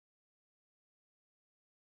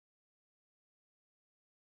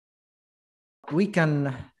we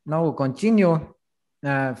can now continue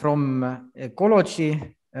from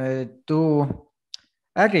ecology to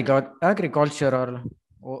agricultural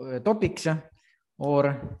topics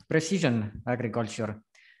or precision agriculture.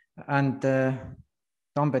 And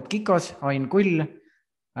Tambet Kikas, Ain Kull,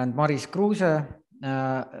 and Maris Kruuse,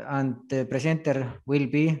 and the presenter will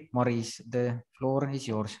be Maris. The floor is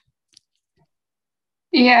yours.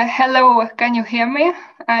 Yeah, hello. Can you hear me?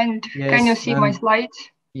 And yes, can you see my slides?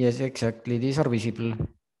 Yes, exactly. These are visible.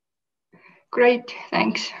 Great,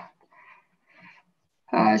 thanks.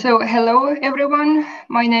 So hello everyone.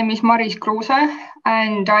 My name is Maris Kruuse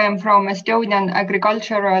and I am from Estonian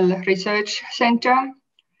Agricultural Research Center.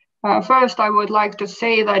 First, I would like to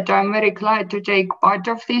say that I'm very glad to take part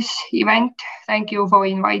of this event. Thank you for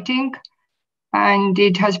inviting. And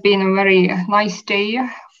it has been a very nice day,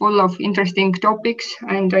 full of interesting topics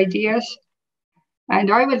and ideas.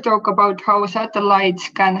 And I will talk about how satellites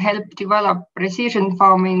can help develop precision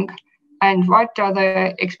farming and what are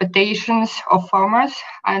the expectations of farmers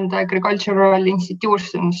and agricultural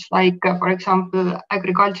institutions, like, for example,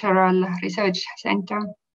 Agricultural Research Center.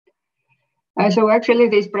 So actually,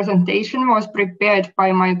 this presentation was prepared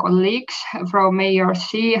by my colleagues from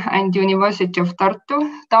ERC and University of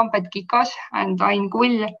Tartu, Tambet Kikas and Ain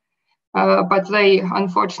Kull, but they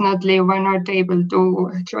unfortunately were not able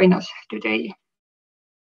to join us today.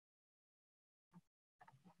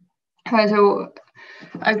 So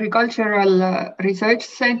Agricultural Research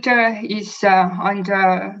Center is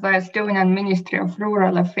under the Estonian Ministry of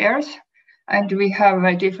Rural Affairs, and we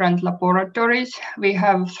have different laboratories. We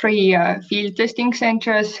have 3 field testing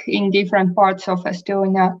centers in different parts of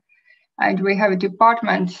Estonia, and we have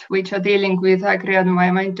departments which are dealing with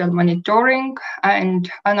agri-environmental monitoring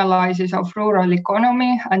and analysis of rural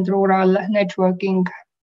economy and rural networking.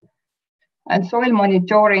 And Soil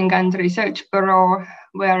Monitoring and Research Bureau,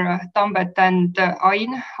 where Tambet and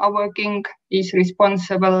Ain are working, is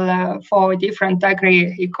responsible for different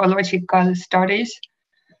agri-ecological studies.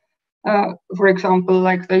 For example,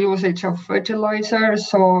 like the usage of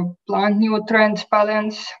fertilizers or plant nutrients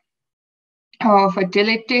balance,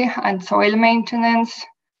 fertility and soil maintenance,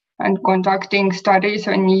 and conducting studies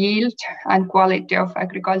on yield and quality of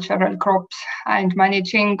agricultural crops, and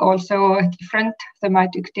managing also different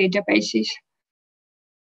thematic databases.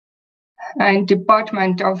 And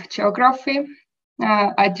Department of Geography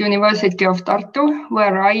at University of Tartu,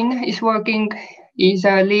 where Ain is working, is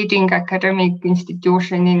a leading academic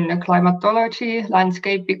institution in climatology,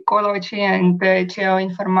 landscape ecology, and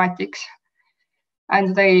geoinformatics.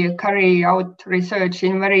 And they carry out research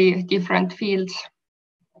in very different fields.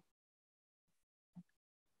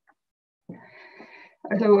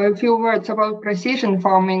 So a few words about precision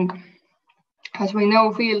farming. As we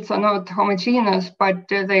know, fields are not homogeneous, but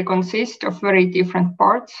they consist of very different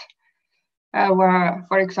parts, where,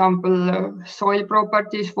 for example, soil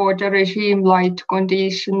properties, water regime, light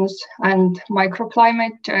conditions, and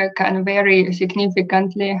microclimate can vary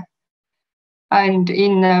significantly. And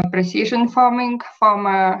in precision farming,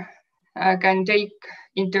 farmer can take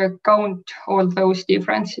into account all those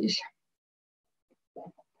differences.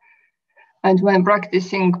 And when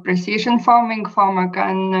practicing precision farming, farmer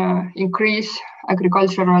can increase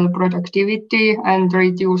agricultural productivity and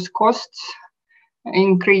reduce costs,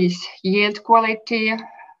 increase yield quality,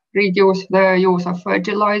 reduce the use of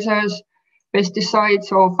fertilizers,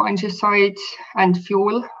 pesticides or fungicides, and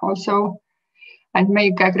fuel also, and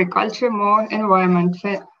make agriculture more environment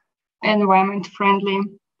friendly.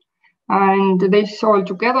 And this all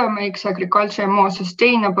together makes agriculture more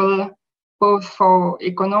sustainable, both for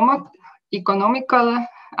economical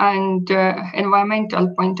and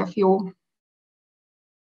environmental point of view.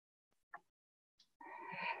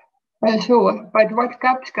 Sure, but what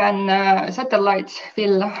gaps can satellites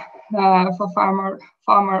fill for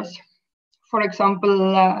farmers? For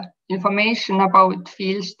example, information about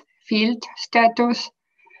field status,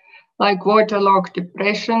 like waterlogged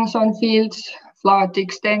depressions on fields, flood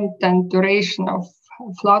extent and duration of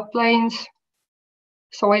floodplains,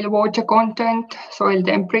 soil water content, soil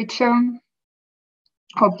temperature,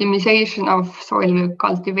 optimization of soil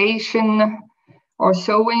cultivation or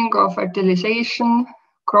sowing or fertilization,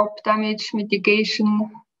 crop damage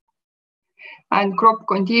mitigation, and crop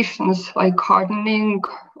conditions like hardening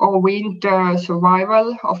or winter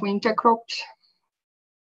survival of winter crops,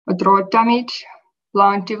 drought damage,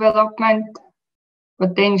 plant development,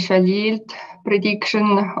 potential yield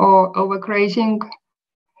prediction or overgrazing,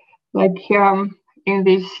 like here in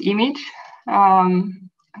this image.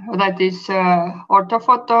 That is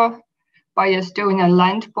orthophoto by Estonian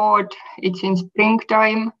Land Board. It's in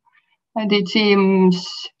springtime, and it seems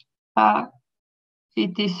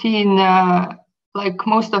it is seen like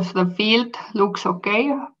most of the field looks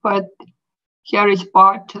okay, but here is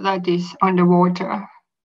part that is underwater.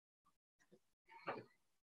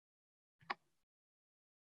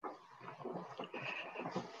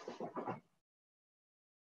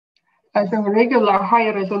 As a regular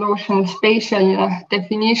high-resolution spatial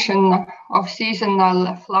definition of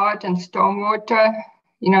seasonal flood and stormwater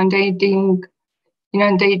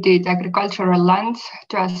inundated agricultural lands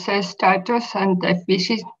to assess status and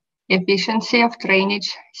efficiency of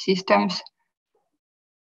drainage systems.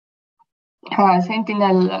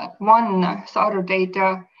 Sentinel-1 SAR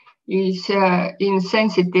data is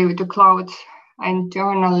insensitive to clouds and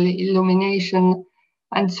diurnal illumination,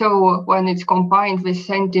 and so when it's combined with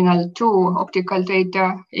Sentinel-2 optical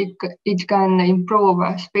data, it can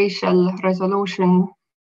improve spatial resolution.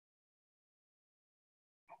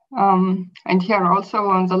 And here also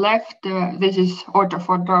on the left, this is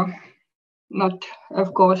orthophoto, not,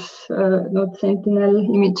 of course, not Sentinel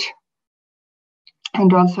image.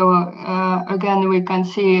 And also, again, we can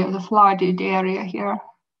see the flooded area here.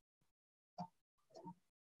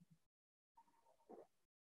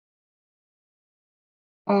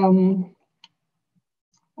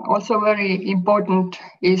 Also very important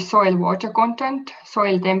is soil water content,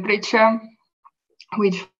 soil temperature,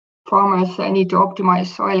 which farmers need to optimize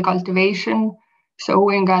soil cultivation,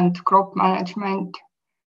 sowing and crop management.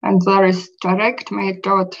 And there is direct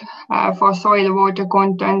method for soil water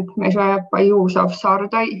content measured by use of SAR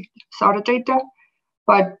data,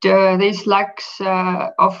 but this lacks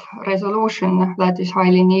of resolution that is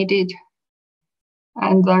highly needed.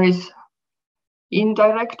 And there is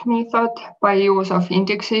indirect method by use of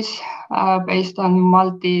indexes based on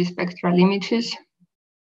multispectral images,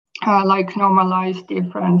 like normalized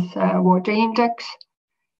difference water index,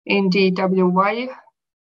 NDWY.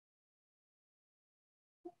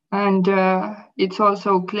 And it's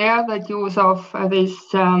also clear that use of this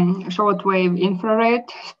shortwave infrared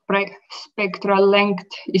spectral length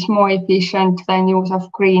is more efficient than use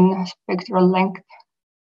of green spectral length.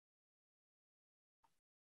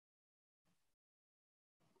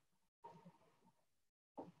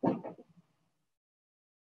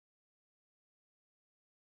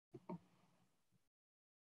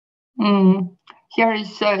 Here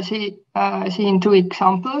is seen two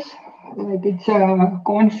examples. Like it's a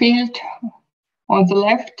cornfield on the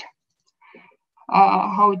left.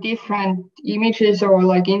 How different images or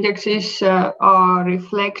like indexes are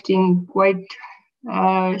reflecting quite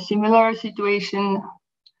similar situation,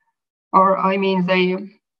 or I mean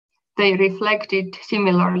they reflect it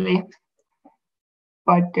similarly.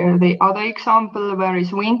 But the other example where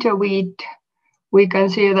is winter wheat, we can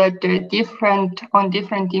see that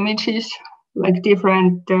different images, like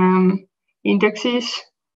different indexes,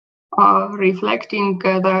 are reflecting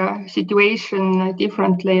the situation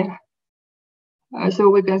differently. So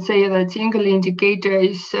we can say that single indicator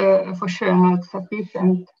is for sure not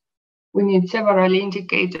sufficient. We need several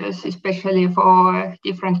indicators, especially for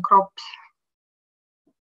different crops.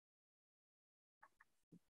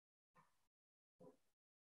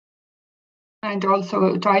 And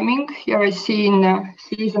also timing. Here is seen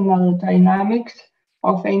seasonal dynamics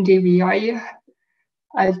of NDVI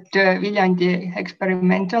at Viljandi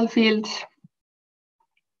experimental fields.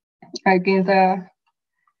 Like in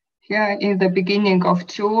the beginning of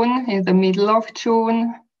June, in the middle of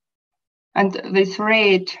June, and this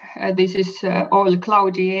red, this is all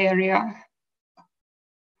cloudy area.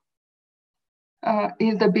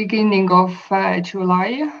 In the beginning of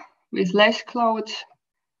July, with less clouds,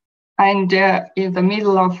 and in the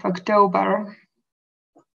middle of October.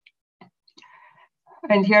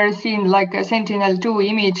 And here is seen like a Sentinel-2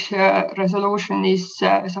 image resolution is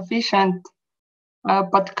sufficient,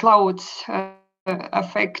 but clouds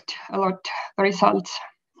affect a lot the results.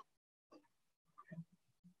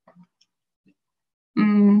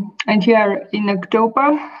 And here in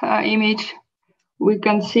October image, we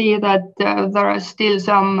can see that there are still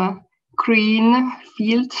some green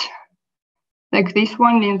fields, like this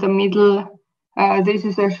one in the middle. This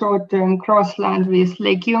is a short-term grassland with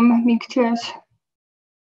legume mixtures.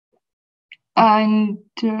 And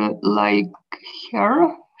like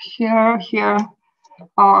here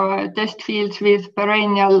are test fields with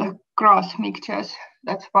perennial grass mixtures.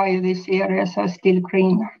 That's why these areas are still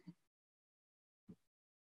green.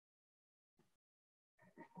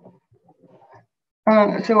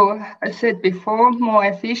 So as said before, more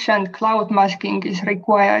efficient cloud masking is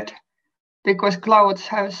required because clouds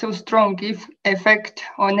have so strong effect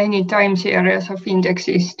on any time series of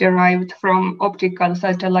indexes derived from optical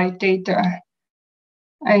satellite data.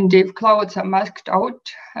 And if clouds are masked out,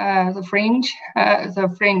 the fringe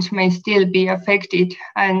may still be affected,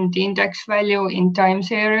 and the index value in time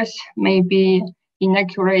series may be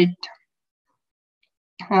inaccurate.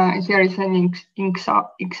 Here is an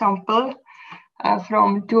example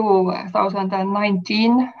from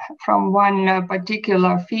 2019 from one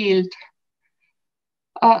particular field.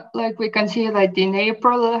 Like we can see that in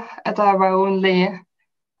April, there were only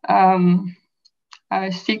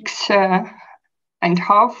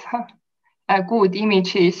 6.5 good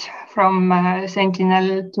images from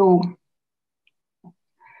Sentinel-2.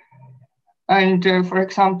 And for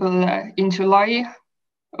example, in July,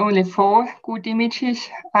 only 4 good images,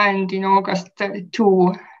 and in August,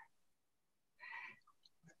 2.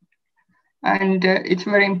 And it's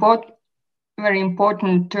very important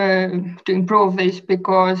to improve this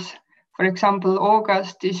because, for example,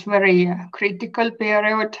 August is very critical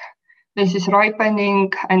period. This is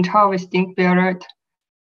ripening and harvesting period,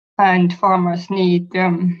 and farmers need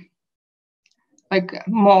like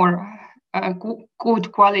more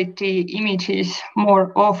good quality images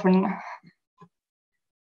more often.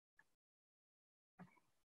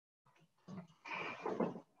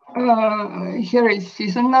 Here is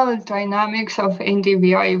seasonal dynamics of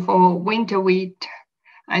NDVI for winter wheat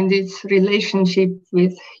and its relationship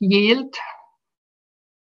with yield.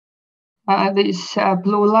 This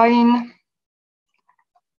blue line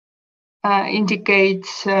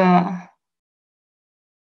indicates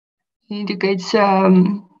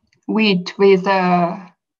wheat with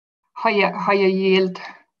a higher yield,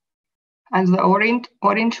 and the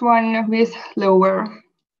orange one with lower.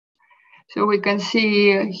 So we can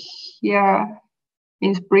see here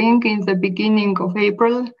in spring, in the beginning of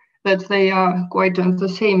April, that they are quite on the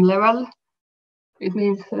same level. It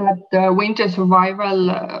means that the winter survival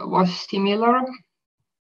was similar.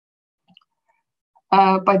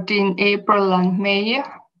 But in April and May,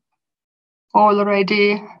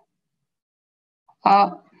 already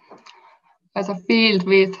as a field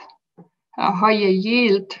with a higher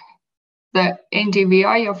yield, the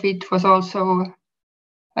NDVI of it was also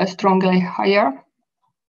strongly higher.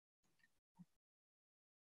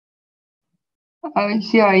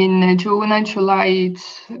 Here in June and July,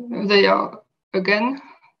 they are again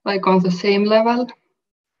like on the same level.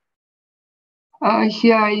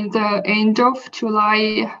 Here in the end of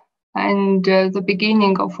July and the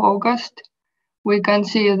beginning of August, we can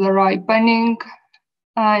see the ripening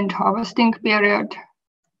and harvesting period.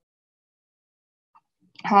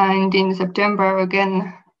 And in September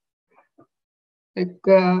again, like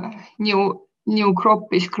new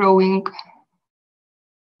crop is growing.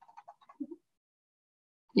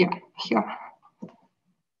 Yeah, here.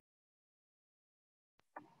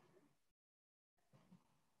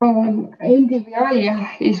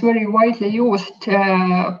 NDVI is very widely used,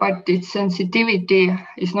 but its sensitivity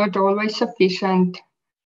is not always sufficient.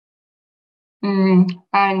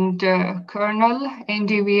 And kernel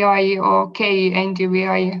NDVI or K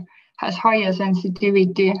NDVI has higher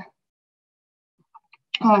sensitivity.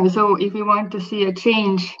 So if you want to see a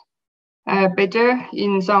change better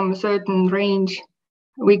in some certain range,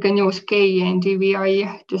 we can use K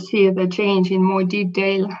NDVI to see the change in more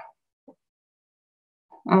detail.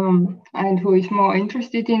 And who is more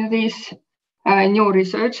interested in this, a new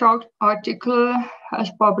research article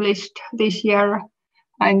has published this year,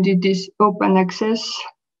 and it is open access,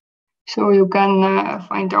 so you can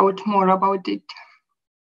find out more about it.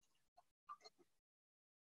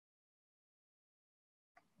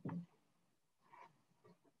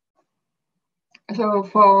 So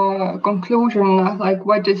for conclusion, like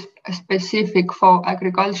what is specific for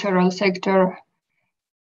agricultural sector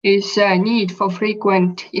is a need for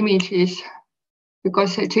frequent images,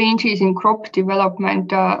 because the changes in crop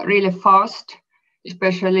development are really fast,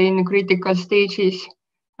 especially in critical stages,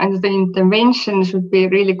 and the intervention should be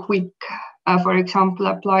really quick. For example,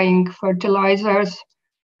 applying fertilizers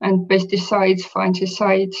and pesticides,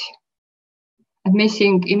 fungicides. And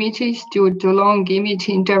missing images due to long image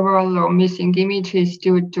interval or missing images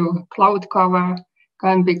due to cloud cover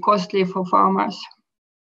can be costly for farmers.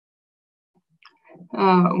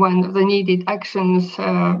 When the needed actions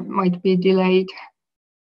might be delayed.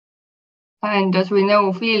 And as we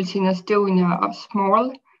know, fields in Estonia are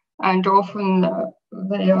small, and often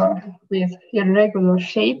they are with irregular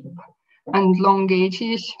shape and long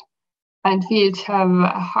ages, and fields have a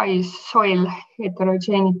high soil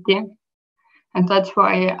heterogeneity, and that's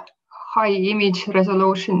why high image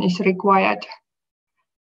resolution is required.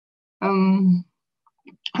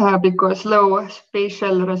 Because low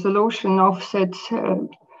spatial resolution offsets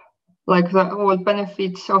like the whole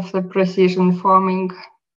benefits of the precision farming.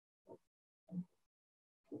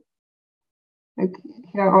 like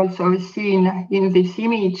here also seen in this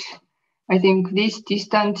image. I think this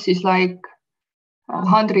distance is like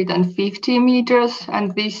 150 meters,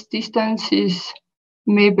 and this distance is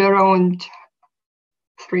maybe around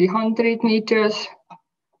 300 meters.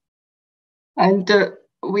 And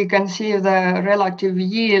we can see the relative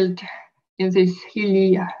yield in this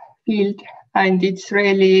hilly field, and it's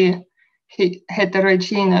really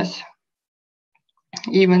heterogeneous.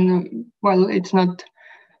 Even, well, it's not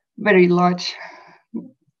very large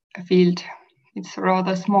field, it's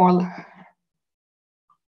rather small.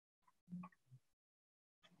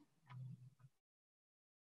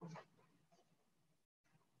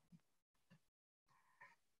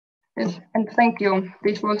 Yes, and thank you.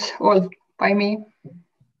 This was all by me.